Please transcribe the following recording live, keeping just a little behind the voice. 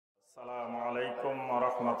আসসালামু আলাইকুম ওয়া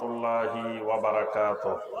রাহমাতুল্লাহি ওয়া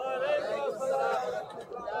বারাকাতুহু।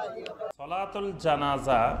 সলাতুল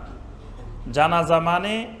জানাজা, জানাজা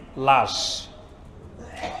মানে লাশ।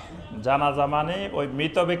 জানাজা মানে ওই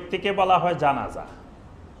মৃত ব্যক্তিকে বলা হয় জানাজা।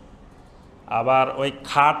 আবার ওই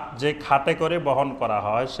খাট, যে খাটে করে বহন করা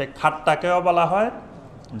হয় সেই খাটটাকেও বলা হয়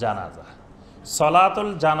জানাজা। সলাতুল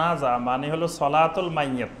জানাজা মানে হলো সলাতুল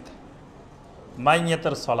মাইয়াত,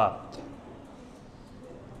 মাইয়াতের সলাত।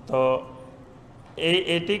 তো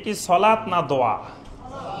এটি কি সলাত না দোয়া,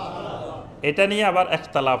 এটা নিয়ে আবার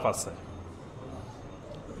ইখতিলাফ আছে।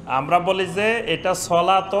 আমরা বলি যে এটা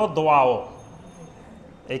সলাত ও দোয়াও।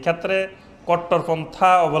 এই ক্ষেত্রে কট্টরপন্থা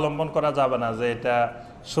অবলম্বন করা যাবে না যে এটা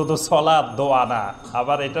শুধু সলাত দোয়া না,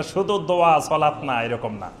 আবার এটা শুধু দোয়া সলাত না,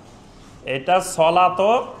 এরকম না। এটা সলাত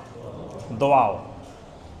ও দোয়াও।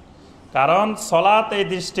 কারণ সলাত এই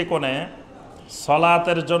দৃষ্টিকোণে,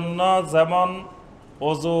 সলাতের জন্য যেমন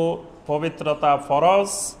ওযু পবিত্রতা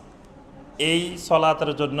ফরজ, এই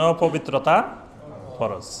সলাতের জন্য পবিত্রতা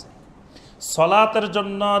ফরজ। সলাতের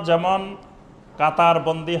জন্য যেমন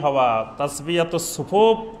কাতারবন্দি হওয়া, তাসবিয়াতুস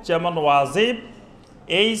সুফুফ যেমন ওয়াজিব,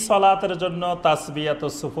 এই সলাতের জন্য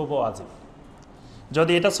তাসবিয়াতুস সুফুফ ওয়াজিব।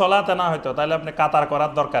 যদি এটা সলাতে না হইতো তাহলে আপনি কাতার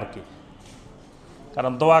করার দরকার কি?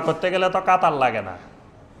 কারণ দোয়া করতে গেলে তো কাতার লাগে না,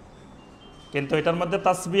 কিন্তু এটার মধ্যে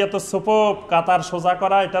তাসবিয়াতুস সুফুফ, কাতার সোজা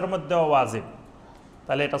করা, এটার মধ্যেও ওয়াজিব।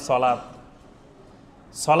 তাহলে এটা সলাত।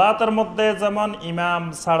 সলাতের মধ্যে যেমন ইমাম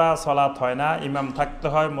ছাড়া সলাত হয় না, ইমাম থাকতে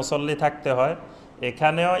হয়, মুসল্লি থাকতে হয়।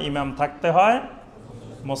 এখানেও ইমাম থাকতে হয়,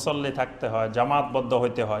 মুসল্লি থাকতে হয়, জামাতবদ্ধ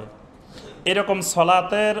হইতে হয়। এরকম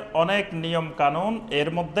সলাতের অনেক নিয়ম কানুন এর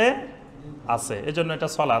মধ্যে আছে, এজন্য এটা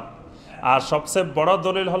সলাত। আর সবচেয়ে বড়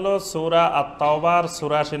দলিল হলো সূরা আত-তাওবার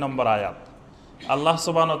 ৮৪ নম্বর আয়াত। আল্লাহ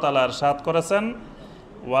সুবহানাহু ওয়া তাআলা ইরশাদ করেছেন,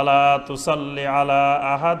 ওয়ালা তুসাল্লি আলা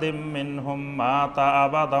আহাদিম মিনহুম মাতা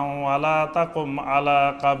আবাদান ওয়ালা তাকুম আলা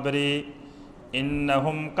কাবরি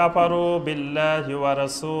ইন্নাহুম কাফারু বিল্লাহি ওয়া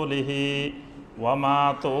রাসূলিহি ওয়া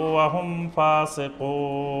মাতু ওয়া হুম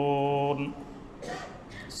ফাসিকুন।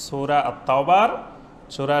 সূরা আত-তাওবার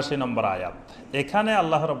 ৮৪ নম্বর আয়াত। এখানে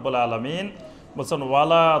আল্লাহ রাব্বুল আলামিন বলেন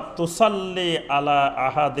ওয়ালা তুসাল্লি আলা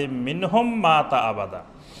আহাদিম মিনহুম মাতা আবাদা।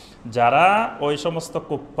 যারা ওই সমস্ত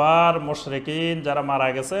কুফফার মুশরিকিন যারা মারা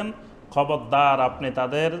গেছেন, খবরদার আপনি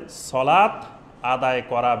তাদের সলাত আদায়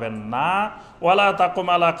করাবেন না। ওয়ালা তাকুম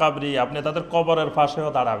আলা কাবরি, আপনি তাদের কবরের পাশেও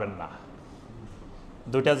দাঁড়াবেন না।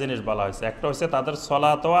 দুইটা জিনিস বলা হয়েছে, একটা হচ্ছে তাদের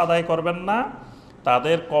সলাতও আদায় করবেন না,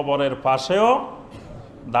 তাদের কবরের পাশেও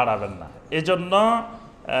দাঁড়াবেন না। এজন্য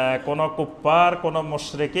কোনো কুফফার, কোনো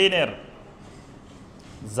মুশরিকিনের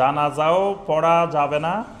জানাজাও পড়া যাবে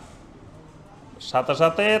না। সাথে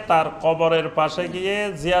সাথে তার কবরের পাশে গিয়ে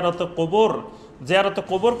জিয়ারতে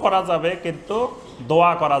কবর করা যাবে, কিন্তু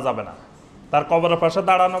দোয়া করা যাবে না। তার কবরের পাশে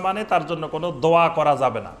দাঁড়ানো মানে তার জন্য কোনো দোয়া করা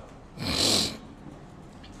যাবে না।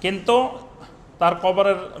 কিন্তু তার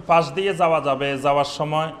কবরের পাশ দিয়ে যাওয়া যাবে, যাওয়ার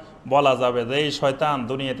সময় বলা যাবে যে এই শয়তান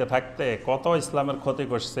দুনিয়াতে থাকতে কত ইসলামের ক্ষতি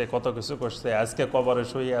করছে, কত কিছু করছে, আজকে কবরে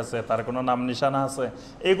শুয়ে আছে, তার কোনো নাম নিশানা আছে,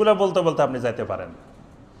 এইগুলো বলতে বলতে আপনি যাইতে পারেন।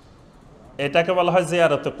 এটাকে বলা হয়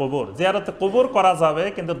জিয়ারতে কবর। জিয়ারতে কবর করা যাবে,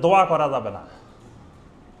 কিন্তু দোয়া করা যাবে না।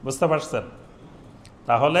 বুঝতে পারছেন?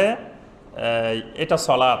 তাহলে এটা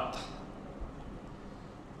সলাত।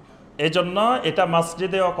 এই জন্য এটা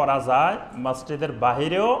মসজিদেও করা যায়, মসজিদের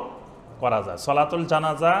বাহিরেও করা যায়। সলাতুল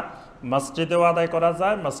জানাজা মসজিদেও আদায় করা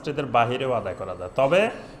যায়, মসজিদের বাহিরেও আদায় করা যায়। তবে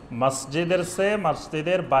মসজিদের চেয়ে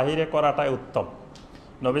মসজিদের বাহিরে করাটাই উত্তম।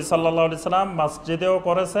 নবী সাল্লাল্লাহু আলাইহি সাল্লাম মসজিদেও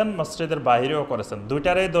করেছেন, মসজিদের বাহিরেও করেছেন,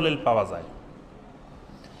 দুইটারই দলিল পাওয়া যায়।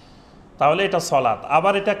 তাহলে এটা সলাত।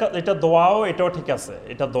 আবার এটা দোয়াও, এটাও ঠিক আছে,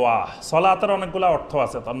 এটা দোয়া। সলাতের অনেকগুলো অর্থ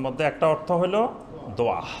আছে, তার মধ্যে একটা অর্থ হলো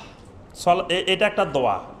দোয়া। এটা একটা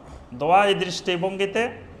দোয়া। দোয়া এই দৃষ্টিভঙ্গিতে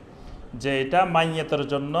যে এটা মাইয়াতের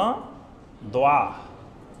জন্য দোয়া।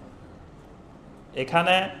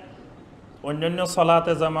 এখানে অন্যান্য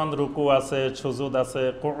সলাতে যেমন রুকু আছে, সুজুদ আছে,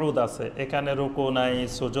 কুউদ আছে, এখানে রুকু নাই,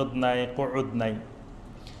 সুজুদ নাই, কুউদ নাই।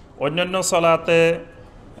 অন্যান্য সলাতে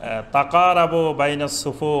তাকারাবু বাইনাস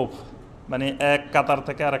সুফুফ, মানে এক কাতার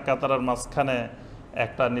থেকে আরেক কাতারের মাঝখানে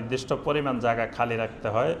একটা নির্দিষ্ট পরিমাণ জায়গা খালি রাখতে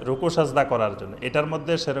হয় রুকু সাজদা করার জন্য। এটার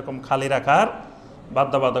মধ্যে সেরকম খালি রাখার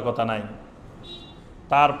বাধ্যবাধকতা নাই।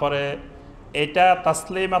 তারপরে এটা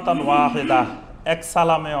তাসলিমাতান ওয়াহিদা, এক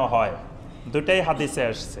সালামেও হয়, দুটাই হাদিসে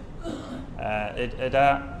আসছে। এটা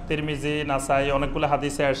তিরমিজি, নাসাই, অনেকগুলো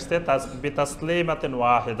হাদিসে আসছে বিতাসলিমাতিন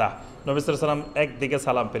ওয়াহিদা। নবী সাল্লাল্লাহু আলাইহি ওয়াসাল্লাম একদিকে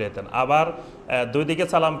সালাম ফিরাইতেন, আবার দুই দিকে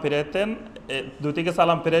সালাম ফিরাইতেন। দুই দিকে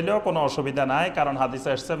সালাম ফিরাইলেও কোনো অসুবিধা নাই, কারণ হাদিসে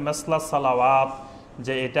আসছে মেসলাস সালাওয়াত,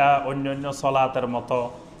 যে এটা অন্যান্য সলাতের মতো।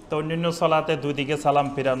 তো অন্যান্য সলাতে দুই দিকে সালাম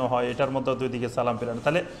ফিরানো হয়, এটার মধ্যে দুই দিকে সালাম ফিরানো,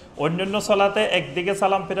 তাহলে অন্যান্য সলাতে একদিকে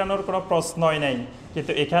সালাম ফিরানোর কোনো প্রশ্নই নাই,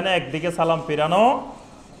 কিন্তু এখানে একদিকে সালাম ফিরানো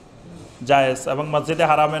জায়েজ। এবং মসজিদে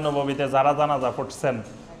হারামে নববীতে যারা জানাজা পড়ছেন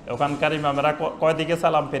ওখানকার ইমামেরা কয় দিকে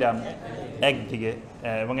সালাম ফিরান? একদিকে,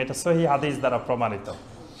 এবং এটা সহিহ হাদিস দ্বারা প্রমাণিত।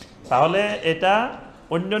 তাহলে এটা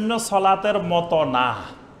অন্যান্য সলাতের মতো না,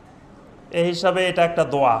 এই হিসাবে এটা একটা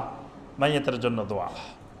দোয়া, মাইয়াতের জন্য দোয়া।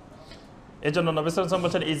 এই জন্য নবী সাল্লাল্লাহু আলাইহি ওয়াসাল্লাম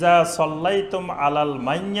বলছেন, ইজা সাল্লাইতুম আলাল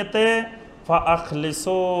মাইয়াতে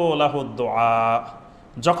ফাআখলিসু লাহু দুআ,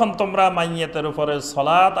 যখন তোমরা মাইয়াতের উপরে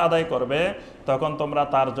সালাত আদায় করবে তখন তোমরা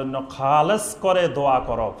তার জন্য খালেস করে দোয়া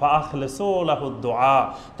করো। ফাআখলিসু লাহু দুআ,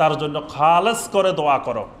 তার জন্য খালেস করে দোয়া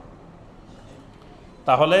করো।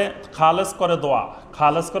 তাহলে খালেস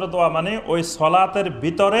করে দোয়া মানে ওই সালাতের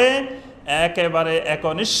ভিতরে একেবারে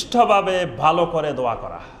একনিষ্ঠভাবে ভালো করে দোয়া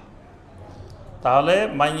করা। তাহলে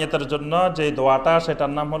মাইয়াতের জন্য যে দোয়াটা,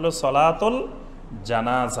 সেটার নাম হলো সলাতুল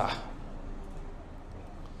জানাজা।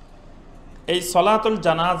 এই সলাতুল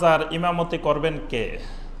জানাজার ইমামতি করবেন কে?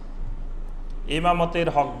 ইমামতির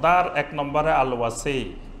হকদার এক নম্বরে আল ওয়াসি,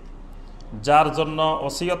 যার জন্য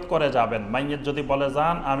ওসিয়ত করে যাবেন। মাইয়াত যদি বলে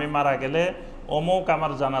যান আমি মারা গেলে অমুক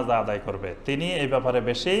আমার জানাজা আদায় করবে, তিনি এই ব্যাপারে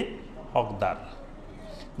বেশি হকদার।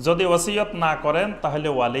 যদি ওসিয়ত না করেন তাহলে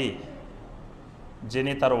ওয়ালি,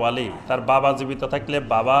 যিনি তার ওয়ালি, তার বাবা জীবিত থাকলে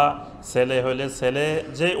বাবা, ছেলে হইলে ছেলে,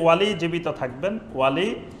 যে ওয়ালি জীবিত থাকবেন, ওয়ালি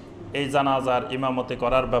এই জানাজার ইমামতি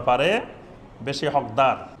করার ব্যাপারে বেশি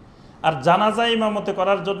হকদার। আর জানাজা ইমামতি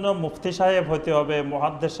করার জন্য মুফতি সাহেব হইতে হবে,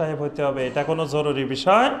 মুহাদ্দিস সাহেব হইতে হবে, এটা কোনো জরুরি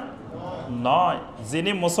বিষয় নয়।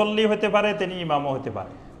 যিনি মুসল্লি হইতে পারে তিনি ইমামও হইতে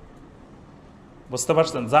পারে। বুঝতে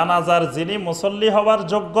পারছেন? জানাজার যিনি মুসল্লি হওয়ার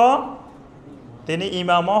যোগ্য তিনি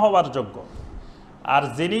ইমামও হওয়ার যোগ্য, আর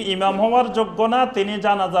যিনি ইমাম হওয়ার যোগ্য না তিনি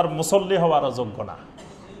জানাজার মুসল্লি হওয়ারও যোগ্য না।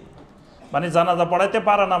 মানে জানাজা পড়াইতে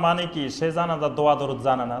পারে না মানে কি? সে জানাজার দোয়া দরুদ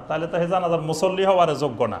জানে না, তাহলে তো সে জানাজার মুসল্লি হওয়ার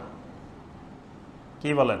যোগ্য না।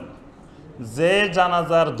 কি বলেন? যে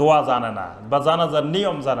জানাজার দোয়া জানে না বা জানাজার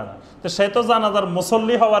নিয়ম জানে না, তো সে তো জানাজার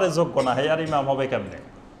মুসল্লি হওয়ার যোগ্য না, হে আর ইমাম হবে কেমনে?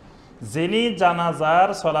 যিনি জানাজার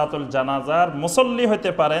সলাতুল জানাজার মুসল্লি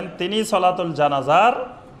হইতে পারেন তিনি সলাতুল জানাজার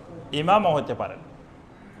ইমামও হইতে পারেন।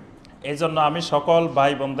 এই জন্য আমি সকল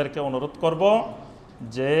ভাই বোনদেরকে অনুরোধ করব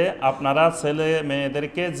যে আপনারা ছেলে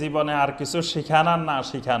মেয়েদেরকে জীবনে আর কিছু শিখান আর না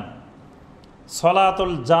শিখান,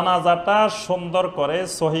 সলাতুল জানাজাটা সুন্দর করে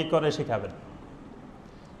সহি করে শিখাবেন,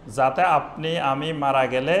 যাতে আপনি আমি মারা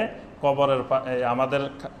গেলে কবরের আমাদের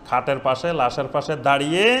খাটের পাশে, লাশের পাশে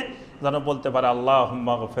দাঁড়িয়ে যেন বলতে পারে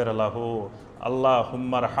আল্লাহুম্মা গফির লাহু,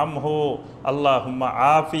 আল্লাহুম্মা রহমহু, আল্লাহুম্মা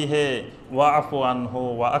আফিহে ওয়া আফু আনহু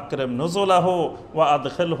ওয়া আকরিম নুজুলাহু ওয়া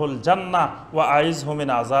আদখিলহুল জান্নাহ ওয়া আইযহু মিন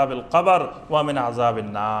আযাবিল কবর ওয়া মিন আযাবিন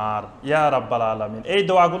নার ইয়া রাব্বাল আলামিন। এই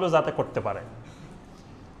দোয়াগুলো যাতে করতে পারে,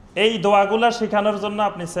 এই দোয়াগুলো শেখানোর জন্য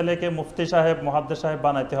আপনি ছেলেকে মুফতি সাহেব, মুহাদ্দিস সাহেব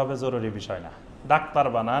বানাইতে হবে জরুরি বিষয় না। ডাক্তার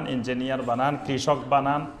বানান, ইঞ্জিনিয়ার বানান, কৃষক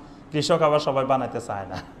বানান। কৃষক আবার সবাই বানাইতে চায়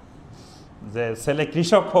না, যে ছেলে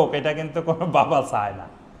কৃষক হোক এটা কিন্তু কোনো বাবা চায় না,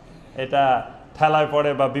 এটা ঠেলায়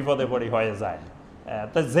পড়ে বা বিপদে পড়ে হয়ে যায়।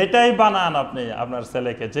 তো যেটাই বানান আপনি আপনার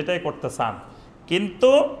ছেলেকে, যেটাই করতে চান,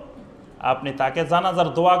 কিন্তু আপনি তাকে জানাজার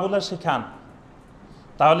দোয়াগুলো শিখান,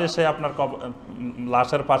 তাহলে সে আপনার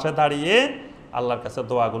লাশের পাশে দাঁড়িয়ে আল্লাহর কাছে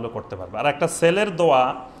দোয়াগুলো করতে পারবে। আর একটা ছেলের দোয়া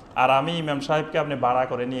আর আমি ইমাম সাহেবকে আপনি ভাড়া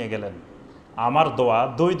করে নিয়ে গেলেন, আমার দোয়া,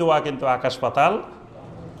 দুই দোয়া কিন্তু আকাশ পাতাল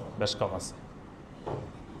বেশ কম আছে।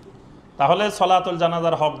 তাহলে সলাতুল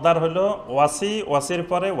জানাজার হকদার হলো ওয়াসি, ওয়াসির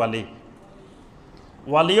পরে ওয়ালি।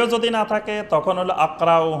 ওয়ালিও যদি না থাকে তখন হলো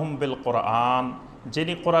আকরাউহুম বিল কোরআন,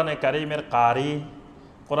 যিনি কোরআনে কারিমের কারি।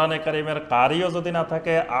 কোরআনে কারিমের কারিও যদি না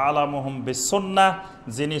থাকে আলামুহুম বিসুন্নাহ,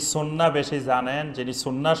 যিনি সুন্নাহ বেশি জানেন, যিনি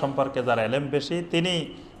সুন্নাহ সম্পর্কে যার ইলম বেশি, তিনি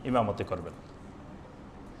ইমামতি করবেন।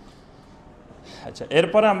 আচ্ছা,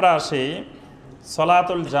 এরপরে আমরা আসি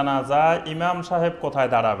সলাতুল জানাজা ইমাম সাহেব কোথায়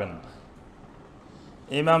দাঁড়াবেন।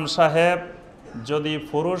 ইমাম সাহেব যদি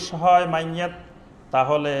পুরুষ হয় মাইয়াত,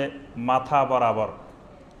 তাহলে মাথা বরাবর,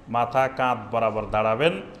 মাথা কাঁধ বরাবর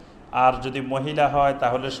দাঁড়াবেন। আর যদি মহিলা হয়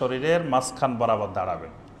তাহলে শরীরের মাঝখান বরাবর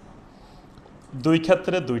দাঁড়াবেন। দুই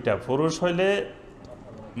ক্ষেত্রে দুইটা, পুরুষ হইলে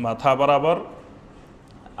মাথা বরাবর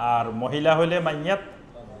আর মহিলা হইলে মাইয়াত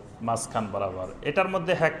মাঝখান বরাবর। এটার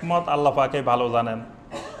মধ্যে হেকমত আল্লাহ পাকে ভালো জানেন,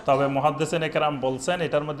 তবে মুহাদ্দিসিন কেরাম বলছেন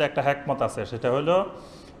এটার মধ্যে একটা হেকমত আছে, সেটা হলো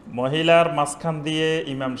মহিলার মাঝখান দিয়ে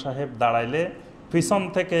ইমাম সাহেব দাঁড়াইলে পিছন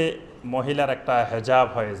থেকে মহিলার একটা হেজাব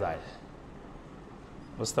হয়ে যায়।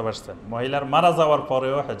 বুঝতে পারছেন? মহিলার মারা যাওয়ার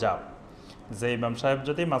পরেও হেজাব, যে ইমাম সাহেব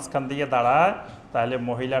যদি মাঝখান দিয়ে দাঁড়ায় তাহলে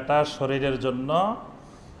মহিলাটা শরীরের জন্য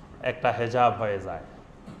একটা হেজাব হয়ে যায়।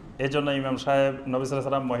 এই জন্য ইমাম সাহেব, নবী সাল্লাল্লাহু আলাইহি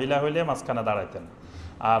ওয়াসাল্লাম মহিলা হইলে মাঝখানে দাঁড়াইতেন,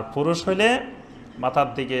 আর পুরুষ হইলে মাথার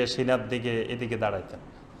দিকে, সিনার দিকে, এদিকে দাঁড়াইতেন।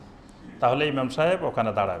 তাহলে ইমাম সাহেব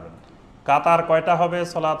ওখানে দাঁড়াবেন। কাতার কয়টা হবে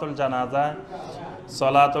সলাতুল জানাজায়?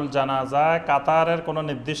 সলাতুল জানাজায় কাতারের কোনো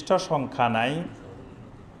নির্দিষ্ট সংখ্যা নাই।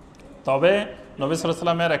 তবে নবী সাল্লাল্লাহু আলাইহি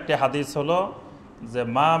ওয়াসাল্লামের একটি হাদিস হলো যে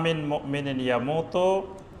মা মিন মুমিনিন ইয়ামুতু,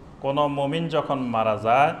 কোনো মুমিন যখন মারা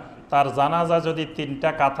যায় তার জানাজা যদি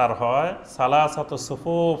 3টা কাতার হয়, সালাসাতু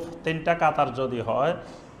সুফুফ, 3টা কাতার যদি হয়,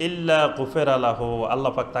 ইল্লা গুফিরা লাহু,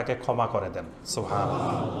 আল্লাহ পাক তাকে ক্ষমা করে দেন।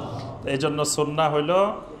 সুবহানাল্লাহ। এই জন্য সুন্নাহ হইল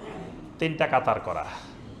 3টা কাতার করা।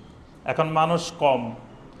 এখন মানুষ কম।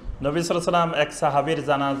 নবী সাল্লাল্লাহু আলাইহি ওয়াসাল্লাম এক সাহাবীর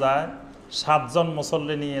জানাজায় 7 জন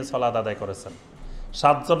মুসল্লি নিয়ে সালাত আদায় করেছেন।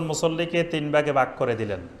 7 জন মুসল্লিকে 3 ভাগে ভাগ করে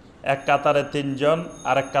দিলেন। এক কাতারে 3 জন,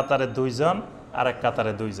 আরেক কাতারে 2 জন, আরেক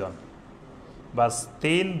কাতারে 2 জন। বাস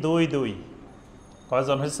 3, 2, 2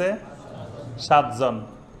 কয়জন হয়েছে? 7 জন।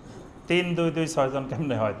 3, 2, 2 6 জন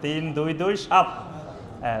কেমনে হয়? 3, 2, 2 7।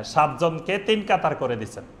 7 জনকে 3 কাতার করে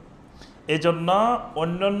দিচ্ছেন। এই জন্য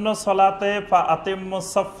অন্যান্য সলাতে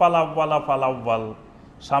ফালাওয়াল,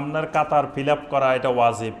 সামনের কাতার ফিল আপ করা এটা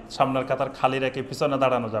ওয়াজিব। সামনের কাতার খালি রেখে পিছনে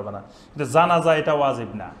দাঁড়ানো যাবে না। কিন্তু জানাজা এটা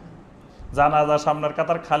ওয়াজিব না। জানাজা সামনের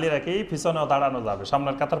কাতার খালি রেখেই পিছনেও দাঁড়ানো যাবে।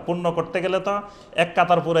 সামনের কাতার পূর্ণ করতে গেলে তো এক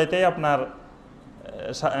কাতার পুরাইতেই আপনার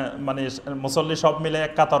মানে মুসল্লি সব মিলে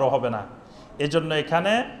এক কাতারও হবে না। এই জন্য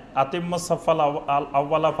এখানে আতিম্মুসাফাল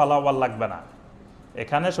ফালাওয়াল লাগবে না।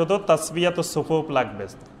 এখানে শুধু তাসবিয়াতুস সুফুফ লাগবে।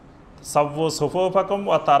 সাব্বু সুফুফাকুম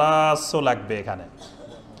ওয়া তারাসসু লাগবে। এখানে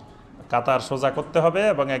কাতার সোজা করতে হবে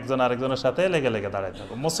এবং একজন আরেকজনের সাথে লেগে লেগে দাঁড়াইতে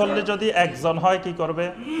হবে। মুসল্লি যদি একজন হয় কি করবে?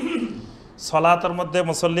 সলাতের মধ্যে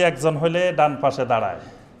মুসল্লি একজন হলে ডান পাশে দাঁড়ায়,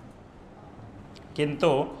 কিন্তু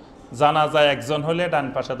জানাজায় একজন হলে ডান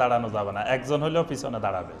পাশে দাঁড়ানো যাবে না। একজন হলেও পিছনে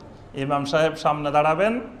দাঁড়াবে। ইমাম সাহেব সামনে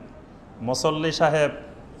দাঁড়াবেন, মুসল্লি সাহেব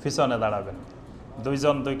পিছনে দাঁড়াবেন। 2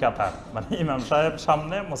 জন 2 কাতার, মানে ইমাম সাহেব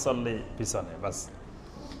সামনে, মুসল্লি পিছনে, বাস।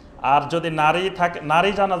 আর যদি নারী থাকে,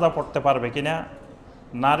 নারী জানাজা পড়তে পারবে কিনা?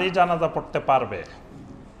 নারী জানাজা পড়তে পারবে।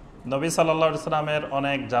 নবী সাল্লাল্লাহু আলাইহি ওয়াসাল্লামের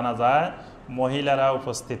অনেক জানাজায় মহিলারা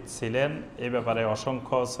উপস্থিত ছিলেন। এই ব্যাপারে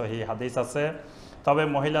অসংখ্য সহিহ হাদিস আছে। তবে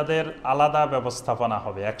মহিলাদের আলাদা ব্যবস্থাপনা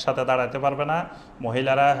হবে, একসাথে দাঁড়াতে পারবে না।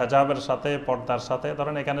 মহিলারা হেজাবের সাথে, পর্দার সাথে,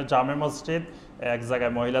 ধরেন এখানে জামে মসজিদ, এক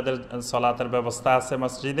জায়গায় মহিলাদের সলাতের ব্যবস্থা আছে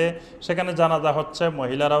মসজিদে, সেখানে জানাজা হচ্ছে,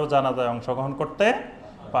 মহিলারাও জানাজায় অংশগ্রহণ করতে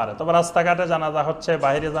পারে। তবে রাস্তাঘাটে জানাজা হচ্ছে,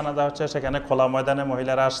 বাইরে জানাজা হচ্ছে, সেখানে খোলা ময়দানে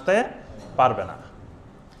মহিলারা আসতে পারবে না।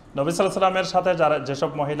 নবী সাল্লাল্লাহু আলাইহি ওয়াসাল্লামের সাথে যারা যেসব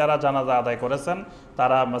মহিলারা জানাজা আদায় করেছেন,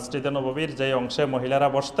 তারা মসজিদে নববীর যে অংশে মহিলারা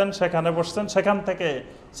বসতেন সেখানে বসতেন, সেখান থেকে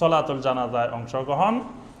সলাতুল জানাজায় অংশগ্রহণ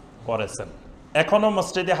করেছেন। এখনও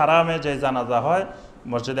মসজিদে হারামে যে জানাজা হয়,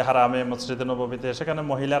 মসজিদে হারামে, মসজিদে নববীতে, সেখানে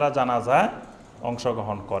মহিলারা জানাজায়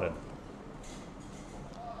অংশগ্রহণ করেন।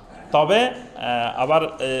 তবে আবার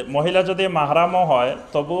মহিলা যদি মাহরামও হয়,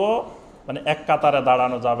 তবুও মানে এক কাতারে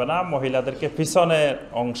দাঁড়ানো যাবে না। মহিলাদেরকে পিছনের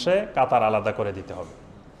অংশে কাতার আলাদা করে দিতে হবে।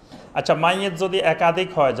 আচ্ছা, মাইয়েত যদি একাধিক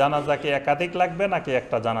হয়, জানাজা কি একাধিক লাগবে নাকি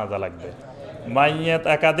একটা জানাজা লাগবে? মাইয়েত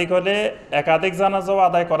একাধিক হলে একাধিক জানাজাও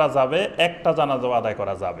আদায় করা যাবে, একটা জানাজাও আদায়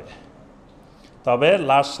করা যাবে। তবে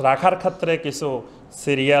লাশ রাখার ক্ষেত্রে কিছু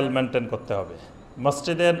সিরিয়াল মেনটেন করতে হবে।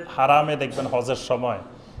 মসজিদের হারামে দেখবেন হজের সময়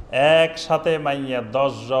একসাথে মাইয়েত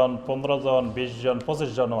 10 জন, 15 জন, 20 জন, 25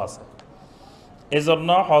 জনও আছে। এই জন্য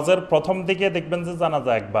হজের প্রথম দিকে দেখবেন যে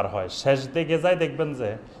জানাজা একবার হয়, শেষ দিকে যায় দেখবেন যে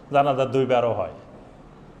জানাজা 2 বারও হয়।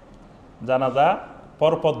 জানাজা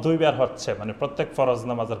পরপর 2 বার হচ্ছে, মানে প্রত্যেক ফরজ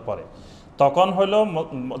নামাজের পরে। তখন হলো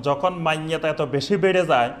যখন মাইয়াত এত বেশি বেড়ে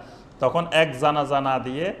যায়, তখন এক জানাজা না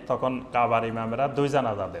দিয়ে তখন কাবার ইমামেরা 2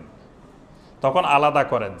 জানাজা দেন। তখন আলাদা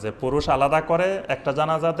করেন, যে পুরুষ আলাদা করে একটা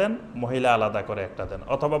জানাজা দেন, মহিলা আলাদা করে একটা দেন,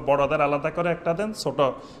 অথবা বড়দের আলাদা করে একটা দেন, ছোট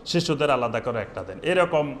শিশুদের আলাদা করে একটা দেন।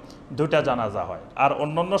 এরকম 2টা জানাজা হয়। আর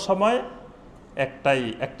অন্যান্য সময়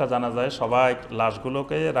একটা জানাজায় সবাই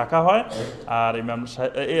লাশগুলোকে রাখা হয়। আর ইমাম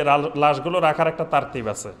সাহেব এই লাশগুলো রাখার একটা তারতিব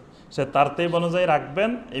আছে, সে তারতিব অনুযায়ী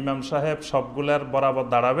রাখবেন। ইমাম সাহেব সবগুলোর বরাবর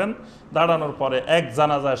দাঁড়াবেন, দাঁড়ানোর পরে এক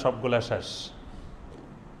জানাজায় সবগুলো শেষ।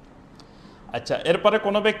 আচ্ছা, এরপরে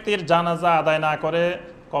কোনো ব্যক্তির জানাজা আদায় না করে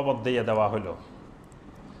কবর দিয়ে দেওয়া হলো,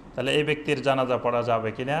 তাহলে এই ব্যক্তির জানাজা পড়া যাবে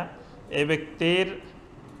কিনা? এই ব্যক্তির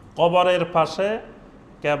কবরের পাশে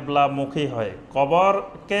কেবলামুখী হয়ে,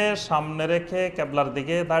 কবরকে সামনে রেখে কেবলার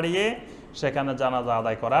দিকে দাঁড়িয়ে সেখানে জানাজা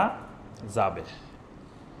আদায় করা যাবে।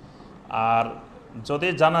 আর যদি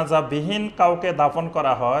জানাজাবিহীন কাউকে দাফন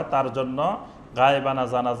করা হয়, তার জন্য গায়েবানা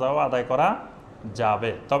জানাজাও আদায় করা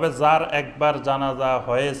যাবে। তবে যার একবার জানাজা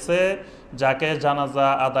হয়েছে, যাকে জানাজা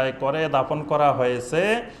আদায় করে দাফন করা হয়েছে,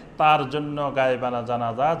 তার জন্য গায়েবানা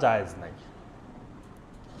জানাজা জায়েজ নাই।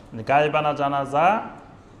 গায়েবানা জানাজা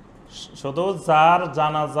শুধু যার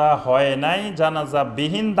জানাজা হয় নাই, জানাজা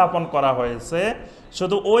বিহীন দাফন করা হয়েছে,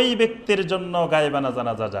 শুধু ওই ব্যক্তির জন্য গায়েবানা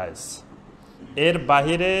জানাজা জায়েজ। এর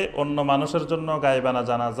বাহিরে অন্য মানুষের জন্য গায়েবানা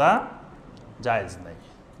জানাজা জায়েজ নেই।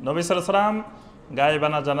 নবী সাল্লাল্লাহু আলাইহি ওয়াসাল্লাম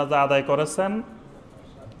গায়েবানা জানাজা আদায় করেছেন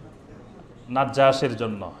নাজ্জাশীর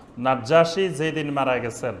জন্য। নাজ্জাশী যেদিন মারা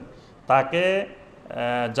গেছেন তাকে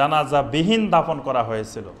জানাজা বিহীন দাফন করা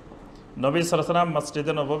হয়েছিল। নবী সাল্লাল্লাহু আলাইহি ওয়াসাল্লাম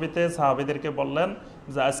মসজিদে নববীতে সাহাবীদেরকে বললেন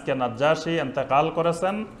যে আজকে নাজ্জাশী ইন্তেকাল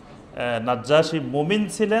করেছেন। নাজ্জাশী মুমিন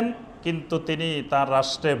ছিলেন, কিন্তু তিনি তার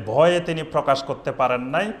রাষ্ট্রে ভয়ে তিনি প্রকাশ করতে পারেন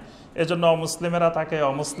নাই, এজন্য অমুসলিমেরা তাকে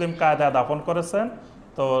অমুসলিম কায়দায় দাফন করেছেন।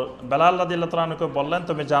 তো বেলাল রাদিয়াল্লাহু তাআলা আনহুকে বললেন,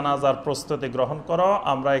 তুমি জানাজার প্রস্তুতি গ্রহণ করো,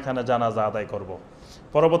 আমরা এখানে জানাজা আদায় করব।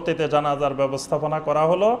 পরবর্তীতে জানাজার ব্যবস্থাপনা করা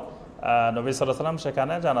হলো, নবী সাল্লাল্লাহু আলাইহি ওয়াসাল্লাম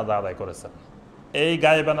সেখানে জানাজা আদায় করেছেন। এই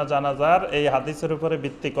গায়েবানা জানাজার এই হাদিসের উপরে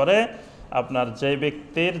ভিত্তি করে আপনার যে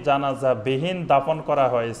ব্যক্তির জানাজা বিহীন দাফন করা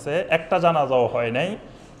হয়েছে, একটা জানাজাও হয় নাই,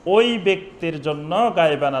 ওই ব্যক্তির জন্য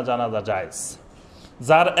গায়েবানা জানাজা জায়েজ।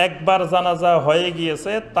 যার একবার জানাজা হয়ে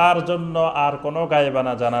গিয়েছে তার জন্য আর কোনো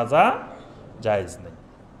গায়েবানা জানাজা জায়েজ নেই।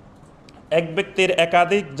 এক ব্যক্তির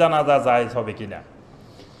একাধিক জানাজা জায়েজ হবে কিনা?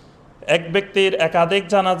 এক ব্যক্তির একাধিক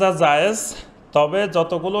জানাজা জায়েজ, তবে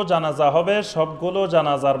যতগুলো জানাজা হবে সবগুলো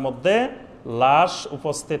জানাজার মধ্যে লাশ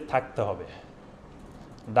উপস্থিত থাকতে হবে।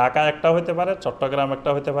 ঢাকা একটা হইতে পারে, চট্টগ্রাম একটা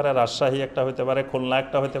হইতে পারে, রাজশাহী একটা হইতে পারে, খুলনা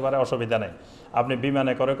একটা হইতে পারে, অসুবিধা নেই। আপনি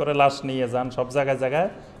বিমানে করে করে লাশ নিয়ে যান সব জায়গায় জায়গায়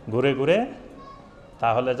ঘুরে ঘুরে,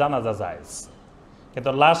 তাহলে জানাজা জায়েজ।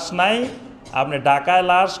 কিন্তু লাশ নাই, আপনি ঢাকায়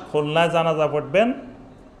লাশ, খুলনায় জানাজা পড়বেন,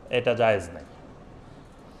 এটা জায়েজ নেই।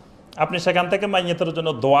 আপনি সেখান থেকে মাইয়াতের জন্য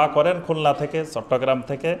দোয়া করেন খুলনা থেকে, চট্টগ্রাম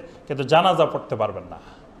থেকে, কিন্তু জানাজা পড়তে পারবেন না।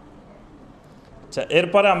 আচ্ছা,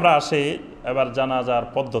 এরপরে আমরা আসি এবার জানাজার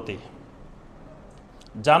পদ্ধতি।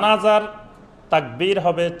 জানাজার তাকবীর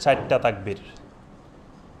হবে 4টা তাকবীর,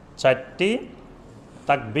 4টি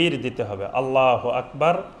তাকবীর দিতে হবে। আল্লাহু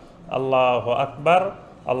আকবার, আল্লাহু আকবার,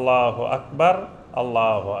 আল্লাহু আকবার,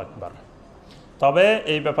 আল্লাহু আকবার। তবে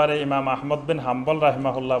এই ব্যাপারে ইমাম আহমদ বিন হাম্বল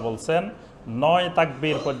রাহিমাহুল্লাহ বলছেন 9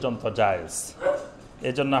 তাকবীর পর্যন্ত জায়েজ।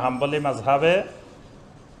 এই জন্য হাম্বলি মাযহাবে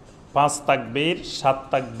 5 তাকবীর, 7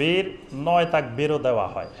 তাকবীর, 9 তাকবীরও দেওয়া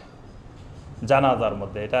হয় জানাজার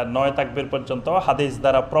মধ্যে। এটা 9 তাকবীর পর্যন্ত হাদিস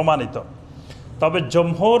দ্বারা প্রমাণিত। তবে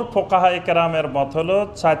জমহুর ফুকাহায়ে কেরামের মত হলো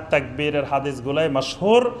 4 তাকবীরের হাদিসগুলাই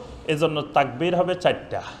মাশহুর, এজন্য তাকবীর হবে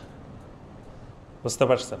 4টা। বুঝতে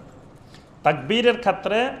পারছেন? তাকবীরের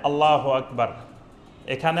ক্ষেত্রে আল্লাহু আকবার,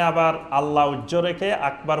 এখানে আবার আল্লাহ উজ্জ্ব রেখে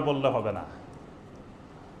আকবার বললে হবে না।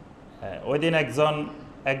 ওই দিন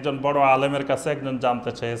একজন বড় আলেমের কাছে একজন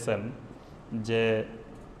জানতে চেয়েছেন যে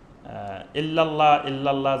ইল্লাল্লাহ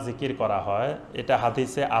ইল্লাল্লাহ জিকির করা হয়, এটা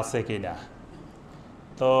হাদিসে আছে কিনা।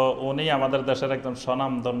 তো উনি আমাদের দেশের একজন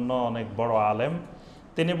স্বনামধন্য অনেক বড় আলেম,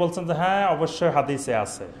 তিনি বলছেন যে হ্যাঁ অবশ্যই হাদিসে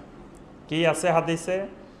আছে। কি আছে হাদিসে?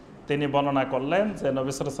 তিনি বর্ণনা করলেন যে নবী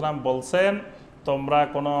সাল্লাল্লাহু আলাইহি ওয়াসাল্লাম বলছেন, তোমরা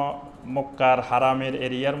কোনো মক্কার হারামের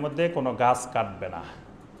এরিয়ার মধ্যে কোনো গাছ কাটবে না।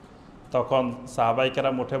 তখন সাহাবায়ে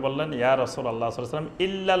কেরাম উঠে বললেন, ইয়া রাসূলুল্লাহ সাল্লাল্লাহু আলাইহি ওয়াসাল্লাম,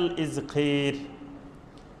 ইল্লাল ইজখির,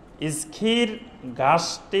 ইজখির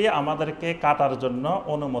গাছটি আমাদেরকে কাটার জন্য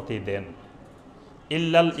অনুমতি দেন,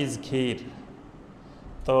 ইল্লাল ইজখির।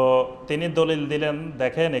 তো তিনি দলিল দিলেন,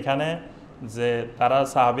 দেখেন এখানে যে তারা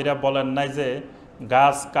সাহাবীরা বলেন নাই যে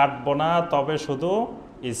গাছ কাটবো না, তবে শুধু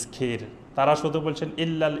ইজখির, তারা শুধু বলছেন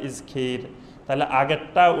ইল্লাল ইজখির। তাহলে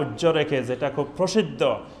আগেরটা উজ্জ্ব রেখে, যেটা খুব প্রসিদ্ধ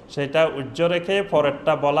সেটা উজ্জ্ব রেখে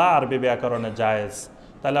পরেরটা বলা আরবি ব্যাকরণে জায়েজ।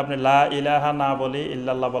 তাহলে আপনি লা ইলাহা না বলি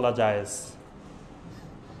ইল্লাল্লাহ বলা জায়েজ।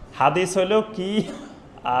 হাদিস হইল কি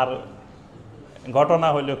আর ঘটনা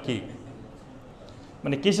হইল কি,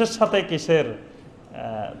 মানে কিসের সাথে কিসের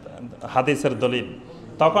হাদিসের দলিল।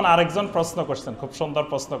 তখন আরেকজন প্রশ্ন করছেন, খুব সুন্দর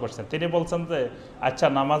প্রশ্ন করছেন। তিনি বলছেন যে আচ্ছা,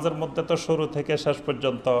 নামাজের মধ্যে তো শুরু থেকে শেষ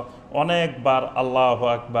পর্যন্ত অনেকবার আল্লাহু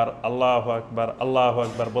আকবার, আল্লাহু আকবার, আল্লাহু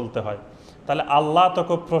আকবার বলতে হয়, তাহলে আল্লাহ তো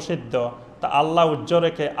খুব প্রসিদ্ধ, তা আল্লাহ উজ্জ্ব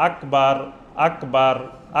রেখে আকবার আকবার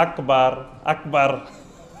আকবার আকবার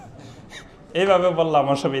এইভাবে বললাম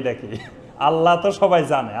অসুবিধা কি? আল্লাহ তো সবাই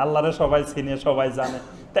জানে, আল্লাহরে সবাই চিনে, সবাই জানে,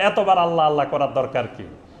 তা এতবার আল্লাহ আল্লাহ করার দরকার কি?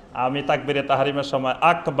 আমি তাকবীরে তাহরিমের সময়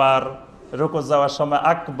আকবার, রুকু যাওয়ার সময়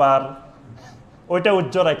আকবার, ওইটা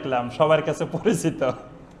উজ্জ্ব রাখলাম, সবার কাছে পরিচিত।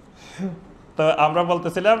 তো আমরা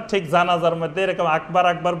বলতেছিলাম ঠিক জানাজার মধ্যে এরকম আকবার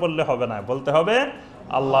আকবার বললে হবে না, বলতে হবে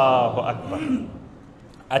আল্লাহু আকবার।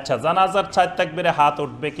 আচ্ছা, জানাজার 4 তাকবীরে হাত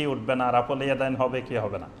উঠবে কি উঠবে না, রাফুল ইয়াদাইন হবে কি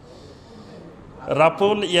হবে না?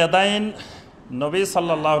 রাফুল ইয়াদাইন নবী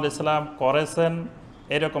সাল্লাল্লাহু আলাইহি সাল্লাম করেছেন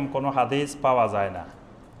এরকম কোনো হাদিস পাওয়া যায় না।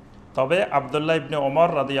 তবে আব্দুল্লাহ ইবনে ওমর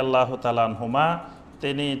রাদিয়াল্লাহু তাআলা আনহুমা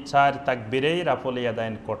তিনি 4 তাকবীরেই রাফুল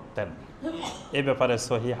ইয়াদাইন করতেন। এই ব্যাপারে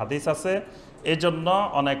সহি হাদিস আছে। এই জন্য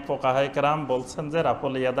অনেক ফুকাহায়ে কেরাম বলছেন যে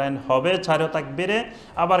রাফুল ইয়াদাইন হবে 4 তাকবীরে,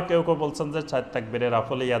 আবার কেউ কেউ বলছেন যে 4 তাকবীরে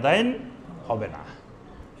রাফুল ইয়াদাইন হবে না।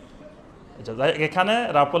 এখানে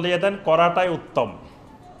রাফুল ইয়াদাইন করাটাই উত্তম,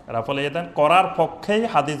 রাফুল ইয়াদাইন করার পক্ষেই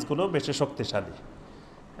হাদিসগুলো বেশি শক্তিশালী।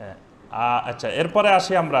 আচ্ছা, এরপরে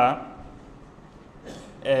আসি আমরা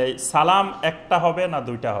এই সালাম একটা হবে না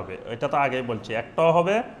দুইটা হবে, এটা তো আগেই বলছি, একটাও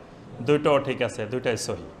হবে দুইটাও ঠিক আছে, দুইটাই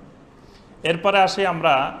সহি। এরপরে আসি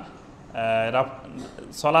আমরা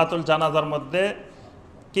সলাতুল জানাজার মধ্যে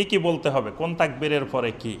কি কি বলতে হবে, কোন তাকবীরের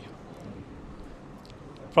পরে কি।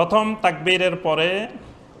 প্রথম তাকবীরের পরে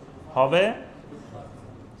হবে,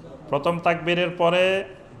 প্রথম তাকবীরের পরে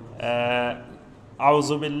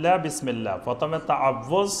আউযুবিল্লাহ বিসমিল্লাহ, প্রথমে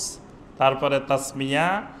তাআব্বুজ, তারপরে তাসমিয়া,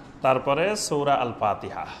 তারপরে সূরা আল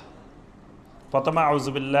ফাতিহা। প্রথমে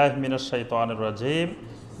আউযুবিল্লাহি মিনাশ শাইতানির রাজিম,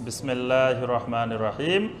 বিসমিল্লাহির রহমানির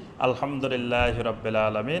রহিম, আলহামদুলিল্লাহি রাব্বিল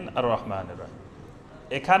আলামিন আর রহমানির রহিম।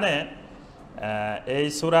 এখানে এই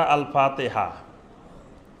সূরা আল ফাতিহা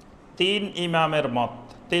 3 ইমামের মত,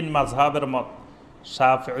 3 মাযহাবের মত,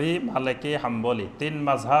 শাফিঈ, মালিকি, হাম্বলি, 3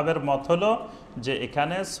 মাযহাবের মত হলো যে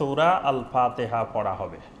এখানে সূরা আল ফাতিহা পড়া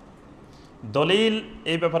হবে। দলিল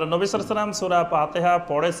এই ব্যাপারে নবী সাল্লাল্লাহু আলাইহি ওয়াসাল্লাম সূরা ফাতিহা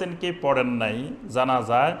পড়েছেন কি পড়েন নাই জানা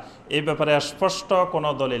যায়, এই ব্যাপারে স্পষ্ট কোনো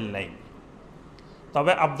দলিল নেই।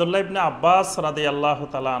 তবে আব্দুল্লাহ ইবনে আব্বাস রাদিয়াল্লাহু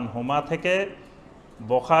তাআলা আনহুমা থেকে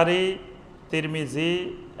বুখারী, তিরমিজি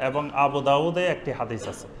এবং আবু দাউদে একটি হাদিস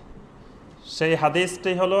আছে। সেই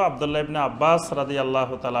হাদিসটি হলো আব্দুল্লাহ ইবনে আব্বাস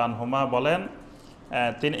রাদিয়াল্লাহু তাআলা আনহুমা বলেন,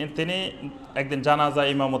 তিনি একদিন জানাজা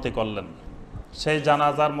ইমামতি করলেন। সেই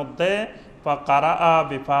জানাজার মধ্যে ফাকারাআ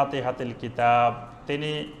বিফাতিহাতিল কিতাব,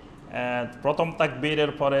 তিনি প্রথম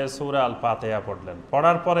তাকবীরের পরে সূরা আল ফাতিহা পড়লেন।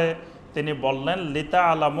 পড়ার পরে তিনি বললেন, লিতা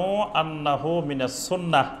আলামু আন্নাহু মিনাস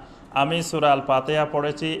সুন্নাহ, আমি সূরা আল ফাতিহা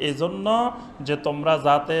পড়েছি এই জন্য যে তোমরা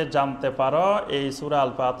যাতে জানতে পারো এই সূরা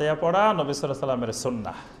আল ফাতিহা পড়া নবী সাল্লাল্লাহু আলাইহি ওয়াসাল্লামের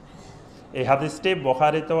সুন্নাহ। এই হাদিসটি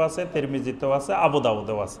বুখারীতেও আছে, তিরমিজিতেও আছে, আবু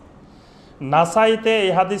দাউদেও আছে। নাসাইতে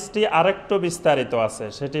এই হাদিসটি আরেকটু বিস্তারিত আছে,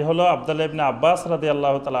 সেটি হলো আব্দুল্লাহ ইবনে আব্বাস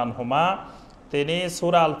রাদিয়াল্লাহু তাআলা আনহুমা তিনি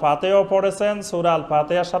সূরা আল ফাতিহাও পড়েছেন, সূরা আল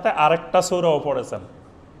ফাতিহার সাথে আরেকটা সূরাও পড়েছেন,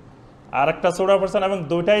 এবং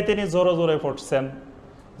দুইটাই তিনি জোরে জোরে পড়ছেন।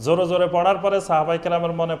 জোরে জোরে পড়ার পরে সাহাবায়ে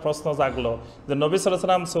কেরামের মনে প্রশ্ন জাগলো যে নবী সাল্লাল্লাহু আলাইহি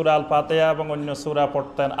ওয়াসাল্লাম সূরা আল ফাতিহা এবং অন্য সূরা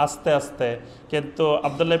পড়তেন আস্তে আস্তে, কিন্তু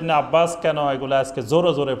আব্দুল্লাহ ইবনে আব্বাস কেন এগুলো আজকে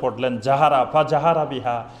জোরে জোরে পড়লেন? জাহারা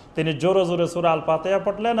বিহা, তিনি জোরে জোরে সূরা আল ফাতিহা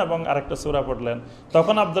পড়লেন এবং আরেকটা সূরা পড়লেন।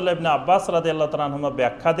 তখন আব্দুল্লাহ ইবনে আব্বাস রাদিয়াল্লাহু তাআলা আনহুমা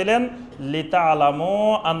ব্যাখ্যা দিলেন, লিতাআলামু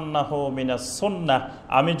আন্নাহু মিনাস সুন্নাহ,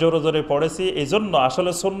 আমি জোরে জোরে পড়েছি এই জন্য,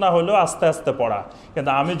 আসলে সুন্নাহ হলো আস্তে আস্তে পড়া,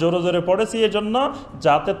 কিন্তু আমি জোরে জোরে পড়েছি এই জন্য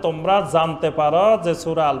যাতে তোমরা জানতে পারো যে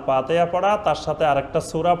সূরা আল ফাতিহা পড়া তার সাথে আরেকটা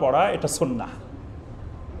সূরা পড়া এটা সুন্নাহ।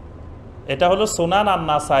 এটা হলো সুনান আন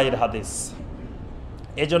নাসাইর হাদিস।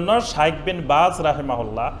 এই জন্য শাইখ বিন বাজ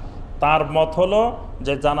রাহিমাহুল্লাহ তার মত হলো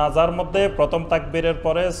যে জানাজার মধ্যে প্রথম তাকবীরের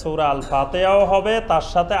পরে সূরা আল ফাতিহাও হবে, তার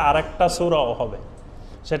সাথে আরেকটা সূরাও হবে,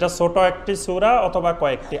 সেটা ছোট একটি সূরা অথবা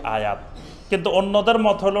কয়েকটি আয়াত। কিন্তু অন্যদের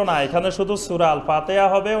মত হলো না, এখানে শুধু সূরা আল ফাতিহা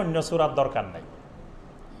হবে, অন্য সূরার দরকার নেই।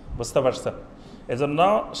 বুঝতে পারছেন? এজন্য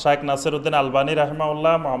শাইখ নাসিরউদ্দিন আলবানী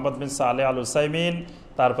রাহিমাহুল্লাহ, মুহাম্মদ বিন সালেহ আল উসাইমিন,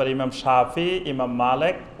 তারপর ইমাম শাফি, ইমাম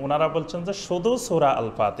মালিক, ওনারা বলছেন যে শুধু সূরা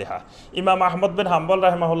আল ফাতিহা। ইমাম আহমদ বিন হাম্বল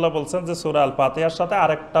রাহিমাহুল্লাহ বলছেন যে সূরা আল ফাতিহার সাথে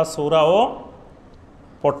আরেকটা সূরাও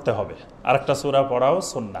পড়তে হবে, আরেকটা সূরা পড়াও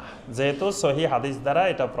সুন্নাহ, যেহেতু সহিহ হাদিস দ্বারা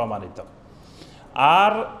এটা প্রমাণিত।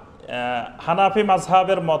 আর হানাফি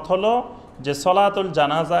মাযহাবের মত হলো যে সলাতুল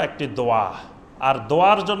জানাজা একটি দোয়া, আর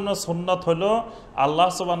দোয়ার জন্য সুন্নত হলো আল্লাহ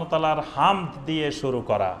সুবহানাহু ওয়া তাআলার হামদ দিয়ে শুরু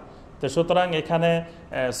করা। তো সুতরাং এখানে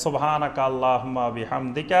সুবহানাকা আল্লাহুম্মা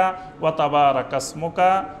বিহামদিকা ওয়া তাবারাকা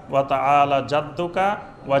ইসমুকা ওয়া তাআলা জাদ্দুকা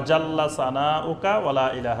ওয়া জাল্লা সানাউকা ওয়া লা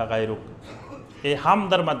ইলাহা গায়রুক, এই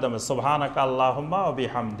হামদের মাধ্যমে সুবহানাকা আল্লাহুম্মা ওয়া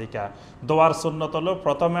বিহামদিকা দোয়ার সুন্নত হলো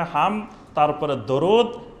প্রথমে হাম, তারপরে দরুদ,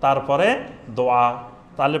 তারপরে দোয়া।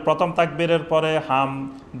 তাহলে প্রথম তাকবীরের পরে হাম,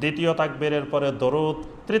 দ্বিতীয় তাকবীরের পরে দরুদ,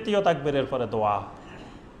 তৃতীয় তাকবীরের পরে দোয়া।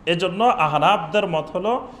 এজন্য আহনাফদের মত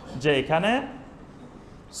হলো যে এখানে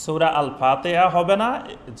সূরা আল ফাতিহা হবে না,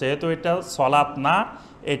 যেহেতু এটা সলাত না,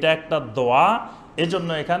 এটা একটা দোয়া, এজন্য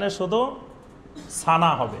এখানে শুধু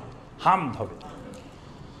সানা হবে, হামদ হবে।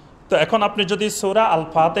 তো এখন আপনি যদি সূরা আল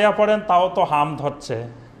ফাতিহা পড়েন তাও তো হামদ হচ্ছে,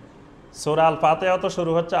 সূরা আল ফাতিহা তো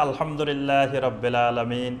শুরু হচ্ছে আলহামদুলিল্লাহি রাব্বিল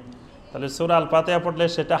আলামিন, তাহলে সূরা আল ফাতিহা পড়লে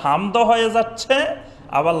সেটা হামদ হয়ে যাচ্ছে।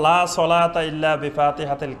 আবার লা সলাতা ইল্লা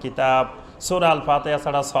বিফাতিহাতিল কিতাব, সূরা আল ফাতিহা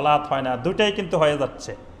ছাড়া সলাত হয় না, দুটাই কিন্তু হয়ে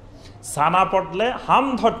যাচ্ছে। সানা পড়লে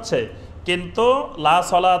হামদ হচ্ছে, কিন্তু লা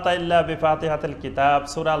সলাতা ইল্লা বিফাতিহাতিল কিতাব,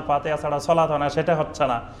 সূরা আল ফাতিহা ছাড়া সালাত হয় না, সেটা হচ্ছে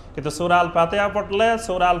না। কিন্তু সূরা আল ফাতিহা পড়লে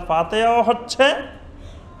সূরা আল ফাতিহাও হচ্ছে,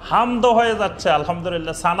 হামদ হয়ে যাচ্ছে,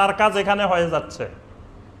 আলহামদুলিল্লাহ, সানার কাজ এখানে হয়ে যাচ্ছে।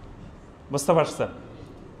 বুঝতে পারছেন?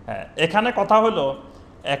 হ্যাঁ, এখানে কথা হলো,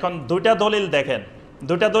 এখন দুইটা দলিল দেখেন,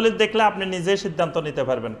 দুইটা দলিল দেখলে আপনি নিজেই সিদ্ধান্ত নিতে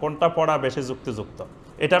পারবেন কোনটা পড়া বেশি যুক্তিযুক্ত।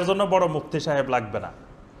 এটার জন্য বড় মুফতি সাহেব লাগবে না।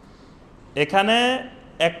 এখানে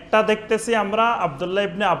একটা দেখতেছি আমরা, আব্দুল্লাহ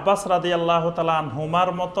ইবনে আব্বাস রাদিয়াল্লাহু তাআলা আনহুমার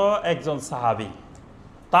মতো একজন সাহাবী,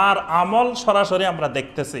 তার আমল সরাসরি আমরা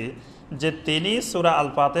দেখতেছি যে তিনি সূরা আল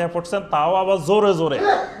ফাতিহা পড়ছেন, তাও আবার জোরে জোরে,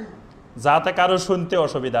 যাতে কারো শুনতে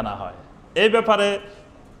অসুবিধা না হয়। এই ব্যাপারে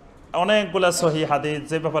অনেকগুলা সহিহ হাদিস,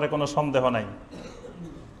 যে ব্যাপারে কোনো সন্দেহ নাই।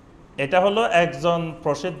 এটা হলো একজন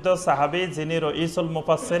প্রসিদ্ধ সাহাবী যিনি রইসুল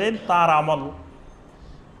মুফাসসিরিন, তার আমল।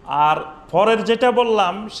 আর পরের যেটা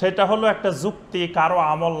বললাম সেটা হলো একটা যুক্তি, কারো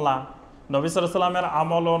আমল না, নবী সাল্লাল্লাহু আলাইহি ওয়াসাল্লামের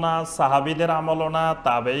আমলও না, সাহাবীদের আমলও না,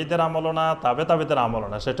 তাবেঈদের আমলও না, তাবেঈদের আমলও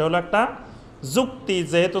না, সেটা হলো একটা যুক্তি।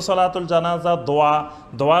 যেহেতু সালাতুল জানাজা দোয়া,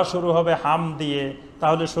 দোয়া শুরু হবে হাম দিয়ে,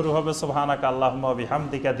 তাহলে শুরু হবে সুবহানাকা আল্লাহুম্মা ওয়া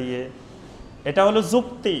বিহামদিকা দিয়ে। এটা হলো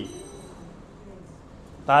যুক্তি।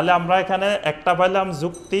 তাহলে আমরা এখানে একটা পাইলাম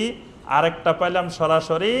যুক্তি, আর একটা পাইলাম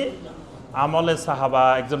সরাসরি আমলে সাহাবা,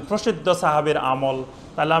 একজন প্রসিদ্ধ সাহাবীর আমল।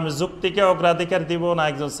 তাহলে আমি যুক্তিকে অগ্রাধিকার দিব না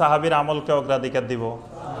একজন সাহাবীর আমলকে অগ্রাধিকার দিব?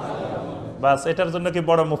 বাস, এটার জন্য কি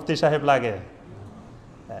বড় মুফতি সাহেব লাগে?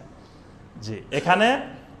 জি, এখানে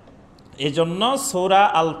এই জন্য সূরা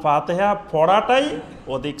আল ফাতিহা পড়াটাই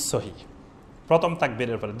অধিক সহি প্রথম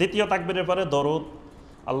তাকবীরের পরে। দ্বিতীয় তাকবীরের পরে দরুদ,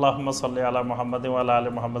 আল্লাহুম্মা সাল্লি আলা মুহাম্মাদ ওয়া আলা আলি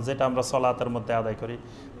মুহাম্মাদ, যেটা আমরা সালাতের মধ্যে আদায় করি।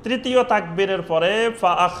 তৃতীয় তাকবীরের পরে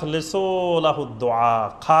ফাআখলিসু লাহু দুআ,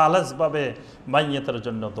 খালেস ভাবে মাইয়িতের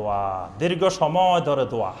জন্য দোয়া, দীর্ঘ সময় ধরে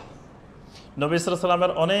দোয়া। নবী সাল্লাল্লাহু আলাইহি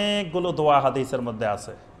ওয়াসাল্লামের অনেকগুলো দোয়া হাদিসের মধ্যে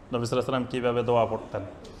আছে, নবী সাল্লাল্লাহু আলাইহি ওয়াসাল্লাম কিভাবে দোয়া পড়তেন।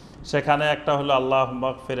 সেখানে একটা হলো আল্লাহুম্মা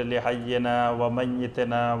গফির লি হাইয়িনা ওয়া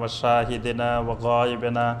মাইয়িতিনা ওয়া শাহিদিনা ওয়া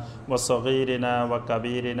গায়িবিনা ওয়া সগীরিনা ওয়া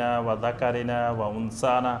কাবীরিনা ওয়া যাকারিনা ওয়া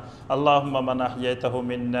উনসানা, আল্লাহুম্মা মান আহইয়াতাহু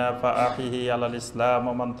মিন্না ফাআহিহি আলাল ইসলাম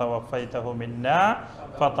ওয়া মান তাওয়াফাইতাহু মিন্না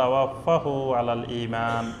ফাতাওয়াফাহু আলাল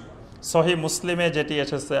ঈমান। সহিহ মুসলিমে যেটি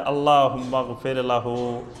এসেছে আল্লাহুম্মা গফির লাহু,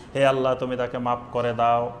 হে আল্লাহ তুমি তাকে মাফ করে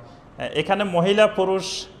দাও। এখানে মহিলা পুরুষ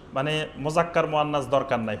মানে মুযাক্কার মুআন্নাস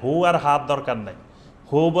দরকার নাই, হু আর হাত দরকার নাই।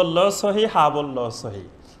 হু বললেও সহি, হা বললেও সহি।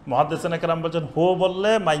 মুহাদ্দিসিনে কেরাম বলছেন হু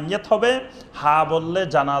বললে মাইয়িত হবে, হা বললে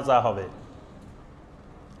জানাজা হবে।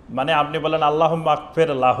 মানে আপনি বলেন আল্লাহুম্মা গফির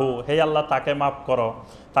লাহু, হে আল্লাহ তাকে মাফ করো।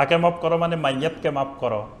 তাকে মাফ করো মানে মাইয়িতকে মাফ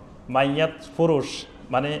করো। মাইয়িত পুরুষ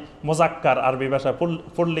মানে মুযাক্কার, আরবি ভাষা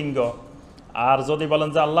পুল্লিঙ্গ। আর যদি বলেন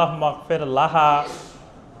যে আল্লাহুম্মা গফির লাহা,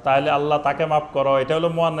 তাহলে আল্লাহ তাকে মাফ করো, এটা হলো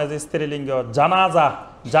মুআন্নাস স্ত্রীলিঙ্গ। জানাজা,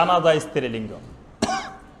 জানাজা স্ত্রীলিঙ্গ।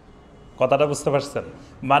 কথাটা বুঝতে পারছেন?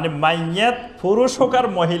 মানে মাইয়িত পুরুষ হোক আর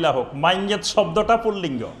মহিলা হোক, মাইয়িত শব্দটা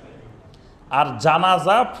পুল্লিঙ্গ, আর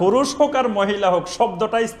জানাজা পুরুষ হোক আর মহিলা হোক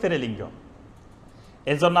শব্দটা স্ত্রীলিঙ্গ।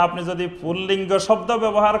 এজন্য আপনি যদি পুল্লিঙ্গ শব্দ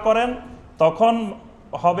ব্যবহার করেন তখন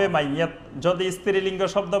হবে মাইয়িত, যদি স্ত্রীলিঙ্গ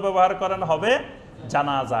শব্দ ব্যবহার করেন হবে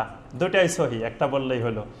জানাজা। দুটাই সহি, একটা বললেই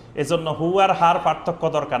হলো। এজন্য হু আর হার পার্থক্য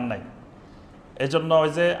দরকার নাই। এজন্য ওই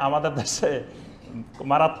যে আমাদের দেশে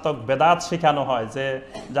মারাত্মক বেদাত শেখানো হয় যে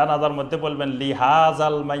জানাজার মধ্যে বলবেন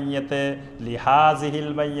লিহাজাল মাইয়িতে,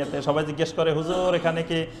 লিহাজিহিল মাইয়িতে। সবাই জিজ্ঞেস করে হুজুর এখানে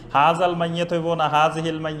কি হাজাল মাইয়িত হইব না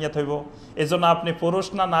হাজিহিল মাইয়িত হইব? এজন্য আপনি পুরুষ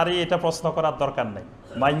না নারী এটা প্রশ্ন করার দরকার নেই।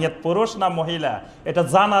 মাইয়িত পুরুষ না মহিলা এটা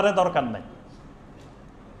জানারে দরকার নেই।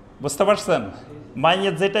 বুঝতে পারছেন?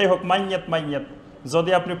 মাইয়িত যেটাই হোক, মাইয়িত মাইয়িত।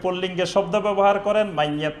 যদি আপনি পুল্লিঙ্গের শব্দ ব্যবহার করেন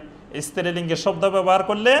মাইয়িত, স্ত্রীলিঙ্গের শব্দ ব্যবহার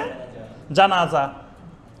করলে জানাজা।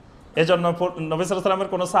 এজন্য নবী সাল্লাল্লাহু আলাইহি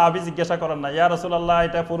ওয়াসাল্লামের কোনো সাহাবী জিজ্ঞাসা করেন না ইয়া রাসূলুল্লাহ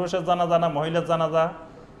এটা পুরুষের জানাজা না মহিলার জানাজা,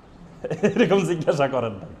 এরকম জিজ্ঞাসা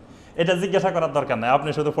করেন না। এটা জিজ্ঞাসা করার দরকার নাই, আপনি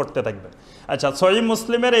শুধু পড়তে থাকবেন। আচ্ছা, সহিহ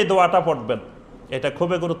মুসলিমের এই দোয়াটা পড়বেন, এটা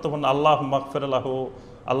খুবই গুরুত্বপূর্ণ। আল্লাহুম্মা গফির লাহু,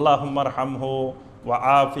 আল্লাহুম্মা আরহামহু ওয়া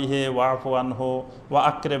আফিহি ওয়া আফু আনহু ওয়া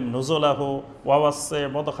আকরিম নুজুলাহু ওয়া ওয়াসসি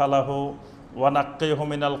মুদখালাহু ওয়া নাক্কিহু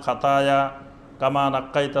মিনাল খাতায়া কামা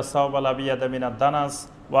নাক্কাইতা সাওবাল আবিয়াদা মিনাদ দানাস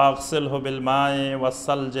ওয়া আগসিলহু বিল মাই ওয়াস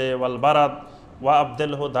সালজি ওয়াল বারাদ ওয়া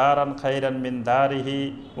আবদিলহু দারান খাইরান মিন দারিহি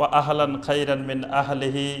ওয়া আহলান খাইরান মিন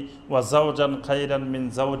আহলিহি ওয়া যাওজান খাইরান মিন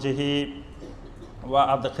যাওজিহি ওয়া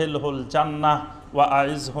আদখিলহুল জান্নাহ ওয়া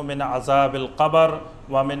আইযহু মিন আযাবিল কবর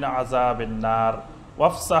ওয়া মিন আযাবিন নার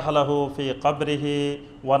ওয়াফসাহ লাহু ফি কবরিহি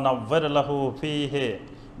ওয়া নাওয়ির লাহু ফিহি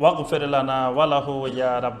ওয়াগফির লানা ওয়া লাহু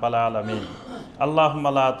ইয়া রাব্বাল আলামিন।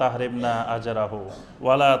 আল্লাহুম্মা লা তাহরিমনা আজরাহু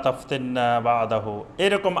ওয়া লা তাফতিননা বা'দাহু।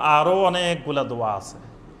 এরকম আরও অনেকগুলো দোয়া আছে।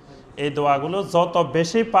 এই দোয়াগুলো যত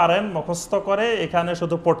বেশি পারেন মুখস্থ করে এখানে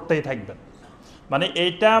শুধু পড়তেই থাকবেন। মানে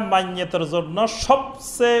এইটা মাইয়াতের জন্য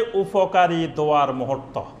সবচেয়ে উপকারী দোয়ার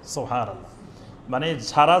মুহূর্ত। সুবহানাল্লাহ। মানে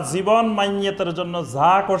সারা জীবন মাইয়াতের জন্য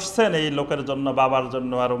যা করছেন এই লোকের জন্য, বাবার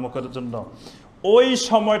জন্য আর অমুকের জন্য, ওই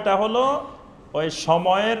সময়টা হলো ওই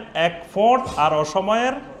সময়ের 1 ফুট আর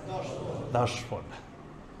অসময়ের 10 ফুট।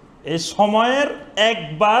 এই সময়ের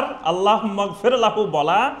একবার আল্লাহুম্মা গফির লাহু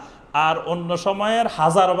বলা আর অন্য সময়ের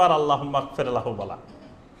 1000 বার আল্লাহুম্মা গফির লাহু বলা।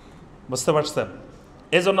 বুঝতে পারছেন?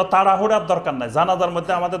 এই জন্য তাড়াহুড়ার দরকার নাই। জানাজার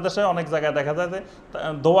মধ্যে আমাদের দেশে অনেক জায়গায় দেখা যায় যে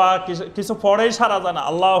দোয়া কিছু পরেই সারা যায় না,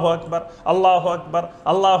 আল্লাহু আকবার আল্লাহু আকবার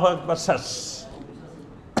আল্লাহু আকবার, শেষ।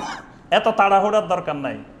 এত তাড়াহুড়ার দরকার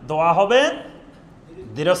নাই। দোয়া হবে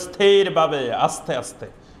ধীরস্থিরভাবে, আস্তে আস্তে,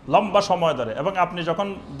 লম্বা সময় ধরে। এবং আপনি যখন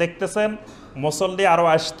দেখতেছেন মুসল্লি আরো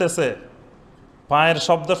আসতেছে, পায়ের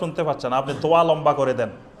শব্দ শুনতে পাচ্ছেন, আপনি দোয়া লম্বা করে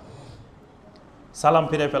দেন, সালাম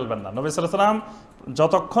ফিরে ফেলবেন না। নবী সাল্লাল্লাহু আলাইহি ওয়াসাল্লাম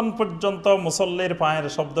যতক্ষণ পর্যন্ত মুসল্লির পায়ের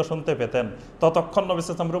শব্দ শুনতে পেতেন ততক্ষণ নবী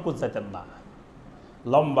সাল্লাল্লাহু আলাইহি ওয়াসাল্লাম রুকু যাইতেন না,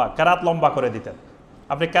 লম্বা কেরাত লম্বা করে দিতেন।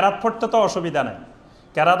 আপনি কেরাত পড়তে তো অসুবিধা নেই,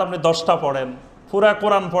 কেরাত আপনি 10টা পড়েন, পুরা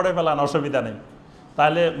কোরআন পড়ে ফেলান, অসুবিধা নেই।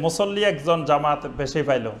 তাহলে মুসল্লি একজন জামাত বেশি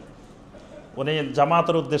পাইল, উনি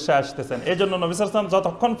জামাতের উদ্দেশ্যে আসতেছেন, এই জন্য নবী সাল্লাল্লাহু আলাইহি ওয়াসাল্লাম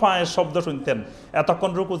যতক্ষণ পায়ের শব্দ শুনতেন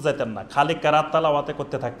এতক্ষণ রুকু যাইতেন না, খালি কেরাত তেলাওয়াতে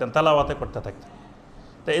করতে থাকতেন, তেলাওয়াতে করতে থাকতেন।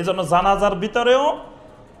 তো এই জন্য জানাজার ভিতরেও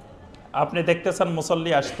আপনি দেখতেছেন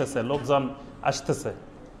মুসল্লি আসতেছে, লোকজন আসতেছে,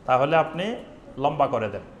 তাহলে আপনি লম্বা করে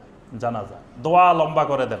দেন জানাজা, দোয়া লম্বা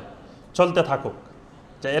করে দেন, চলতে থাকুক।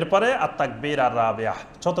 যে এরপরে আত-তাকবীর আর রাবিয়াহ,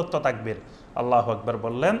 চতুর্থ তাকবীর, আল্লাহু আকবার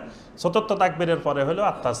বললেন। চতুর্থ তাকবীরের পরে হলো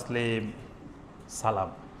আত-তাসলিম, সালাম।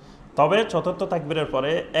 তবে চতুর্থ তাকবীরের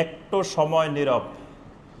পরে একটু সময় নীরব।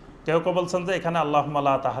 কেউ কেউ বলছেন যে এখানে আল্লাহুম্মা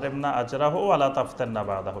লা তাহরিমনা আজরাহু ওয়া লা তাফতিননা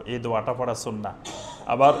বাদাহু, এই দোয়াটা পড়া সুন্নাহ।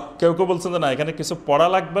 আবার কেউ কেউ বলছেন যে না, এখানে কিছু পড়া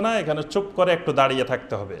লাগবে না, এখানে চুপ করে একটু দাঁড়িয়ে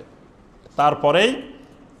থাকতে হবে, তারপরেই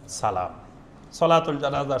সালাম, সলাতুল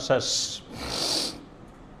জানাজা শেষ।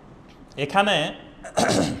 এখানে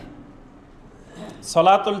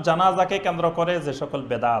সলাতুল জানাজাকে কেন্দ্র করে যে সকল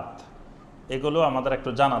বেদাত, এগুলো আমাদের একটু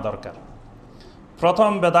জানা দরকার।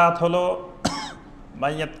 প্রথম বেদাত হলো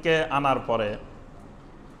মাইয়াতকে আনার পরে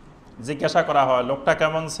জিজ্ঞাসা করা হয় লোকটা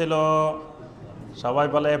কেমন ছিল, সবাই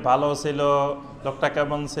বলে ভালো ছিল, লোকটা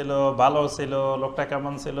কেমন ছিল, ভালো ছিল, লোকটা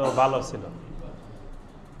কেমন ছিল, ভালো ছিল।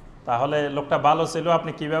 তাহলে লোকটা ভালো ছিল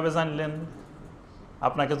আপনি কিভাবে জানলেন?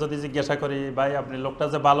 আপনাকে যদি জিজ্ঞাসা করি, ভাই আপনি লোকটা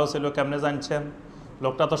যে ভালো ছিল কেমনে জানছেন?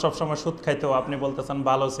 লোকটা তো সবসময় সুদ খাইতো, আপনি বলতেছেন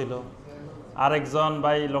ভালো ছিল। আরেকজন,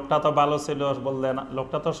 ভাই লোকটা তো ভালো ছিল, বললেন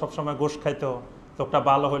লোকটা তো সবসময় ঘুষ খাইতো, লোকটা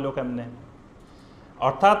ভালো হইলো কেমনে?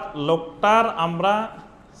 অর্থাৎ লোকটার আমরা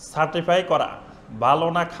সার্টিফাই করা ভালো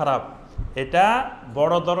না খারাপ, এটা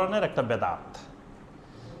বড় ধরনের একটা বেদাত।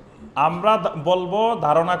 আমরা বলবো,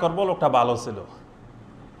 ধারণা করব লোকটা ভালো ছিল,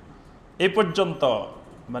 এই পর্যন্ত।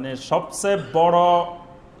 মানে সবচেয়ে বড়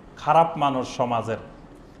খারাপ মানুষ সমাজের,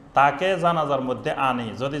 তাকে জানাজার মধ্যে আনি,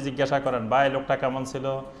 যদি জিজ্ঞাসা করেন ভাই লোকটা কেমন ছিল,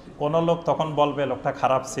 কোন লোক তখন বলবে লোকটা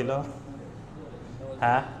খারাপ ছিল?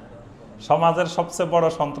 হ্যাঁ, সমাজের সবচেয়ে বড়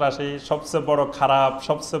সন্ত্রাসী, সবচেয়ে বড় খারাপ,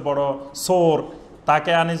 সবচেয়ে বড় চোর,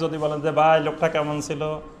 তাকে আনি যদি বলেন যে ভাই লোকটা কেমন ছিল,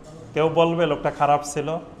 কেউ বলবে লোকটা খারাপ ছিল?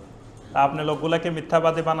 আপনি লোকগুলাকে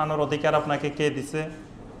মিথ্যাবাদী বানানোর অধিকার আপনাকে কে দিছে?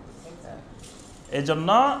 এই জন্য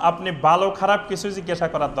আপনি ভালো খারাপ কিছু জিজ্ঞাসা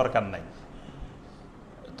করার দরকার নাই,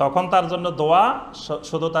 তখন তার জন্য দোয়া,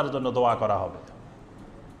 শুধু তার জন্য দোয়া করা হবে।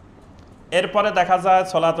 এরপরে দেখা যায়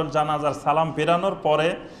সলাতুল জানাজার সালাম ফিরানোর পরে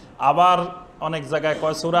আবার অনেক জায়গায়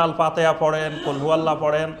কয় সূরা আল ফাতিহা পড়েন, কুল হুয়াল্লাহ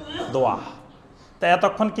পড়েন, দোয়া। তা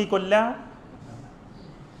এতক্ষণ কি করলা?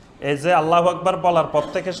 এই যে আল্লাহু আকবার বলার পর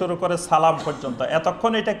থেকে শুরু করে সালাম পর্যন্ত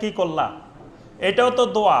এতক্ষণ এটা কি করলা? এটাও তো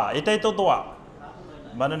দোয়া, এটাই তো দোয়া।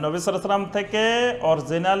 মানে নবী সাল্লাল্লাহু আলাইহি ওয়াসাল্লাম থেকে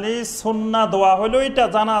অরিজিনালি সুন্নাহ দোয়া হলো এটা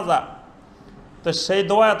জানাজা। তো সেই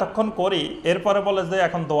দোয়া এতক্ষণ করি, এরপরে বলে যে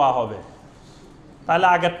এখন দোয়া হবে, তাহলে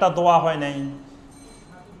আগেরটা দোয়া হয় নাই।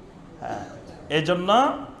 হ্যাঁ, এই জন্য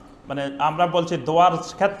মানে আমরা বলছি দোয়ার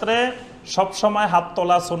ক্ষেত্রে সবসময় হাত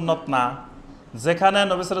তোলা সুন্নত না। যেখানে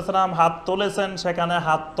নবী সাল্লাল্লাহু আলাইহি ওয়াসাল্লাম হাত তুলেছেন সেখানে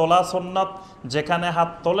হাত তোলা সুন্নত, যেখানে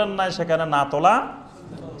হাত তোলেন নাই সেখানে না তোলা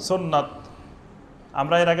সুন্নত।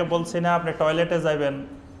 আমরা এর আগে বলছি না, আপনি টয়লেটে যাবেন,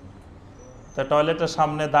 তো টয়লেটের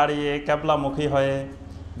সামনে দাঁড়িয়ে কিবলামুখী হয়ে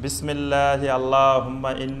বিসমিল্লাহি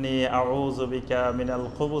আল্লাহুম্মা ইন্নী আউযু বিকা মিনাল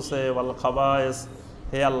খুবুসি ওয়াল খাবায়েস,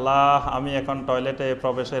 হে আল্লাহ আমি এখন টয়লেটে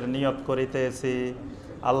প্রবেশের নিয়ত করিতেছি,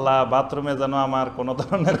 আল্লাহ বাথরুমে যেন আমার কোনো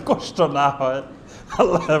ধরনের কষ্ট না হয়,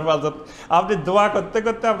 আল্লাহ হেফাজত। আপনি দোয়া করতে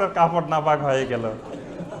করতে আপনার কাপড় নাপাক হয়ে গেল।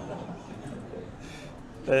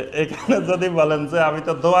 এখানে যদি বলেন যে আমি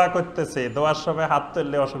তো দোয়া করতেছি, দোয়ার সময় হাত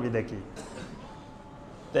তুললে অসুবিধা কি?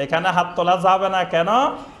 তো এখানে হাত তোলা যাবে না। কেন?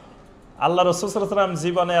 আল্লাহ রাসূল সাল্লাল্লাহু আলাইহি ওয়াসাল্লাম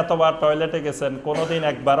জীবনে এতবার টয়লেটে গেছেন, কোনোদিন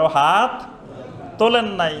একবারও হাত তোলেন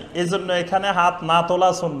নাই। এই জন্য এখানে হাত না তোলা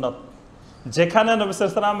সুন্নত। যেখানে নবী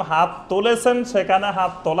সাল্লাল্লাহু আলাইহি ওয়াসাল্লাম হাত তুলেছেন সেখানে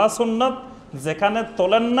হাত তোলা সুন্নত, যেখানে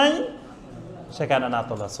তোলেন নাই সেখানে না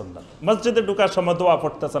তোলা সুন্নত। মসজিদে ঢুকার সময় দোয়া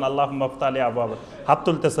পড়তেছেন, আল্লাহুম্মা ইফতাহ লি আবওয়াব, হাত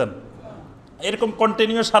তুলতেছেন, এরকম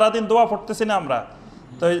কন্টিনিউ সারাদিন দোয়া পড়তেছি না আমরা,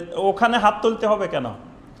 তো ওখানে হাত তুলতে হবে কেন?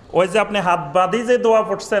 ওই যে আপনি হাত বাঁধি যে দোয়া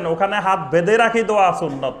পড়ছেন, ওখানে হাত বেঁধে রাখি দোয়া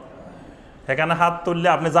সুন্নত। এখানে হাত তুললে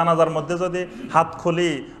আপনি জানাজার মধ্যে যদি হাত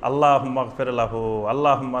খুলি আল্লাহুম্মা গফির লাহু,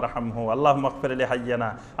 আল্লাহুম্মা রহমহু, আল্লাহুম্মা গফির লি হাইয়ানা,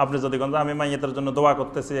 আপনি যদি কোন আমি মাইয়িতের জন্য দোয়া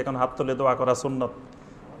করতেছি, এখন হাত তুলে দোয়া করা সুন্নত,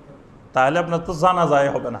 তাহলে আপনার তো জানাজায়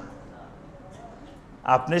হবে না।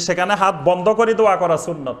 আপনি সেখানে হাত বন্ধ করে দোয়া করা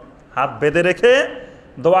সুন্নত, হাত বেঁধে রেখে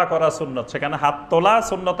দোয়া করা সুন্নত, সেখানে হাত তোলা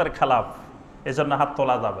সুন্নতের খেলাফ, এই জন্য হাত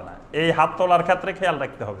তোলা যাবে না। এই হাত তোলার ক্ষেত্রে খেয়াল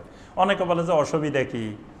রাখতে হবে। অনেকে বলে যে অসুবিধা কি,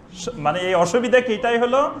 মানে এই অসুবিধা কি, এটাই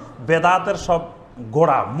হলো বেদাতের সব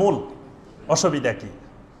গোড়া মূল। অসুবিধা কি?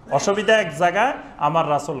 অসুবিধা এক জায়গায় আমার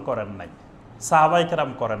রাসূল করেন নাই, সাহাবায়ে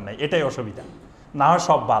কেরাম করেন নাই, এটাই অসুবিধা। না হয়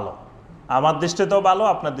সব ভালো, আমার দৃষ্টিতেও ভালো,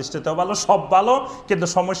 আপনার দৃষ্টিতেও ভালো, সব ভালো, কিন্তু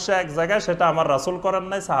সমস্যা এক জায়গায়, সেটা আমার রাসূল করেন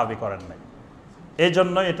নাই, সাহাবী করেন নাই, এই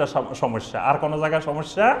জন্যই এটা সমস্যা। আর কোনো জায়গায়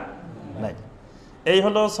সমস্যা নাই। এই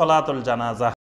হলো সলাতুল জানাজা।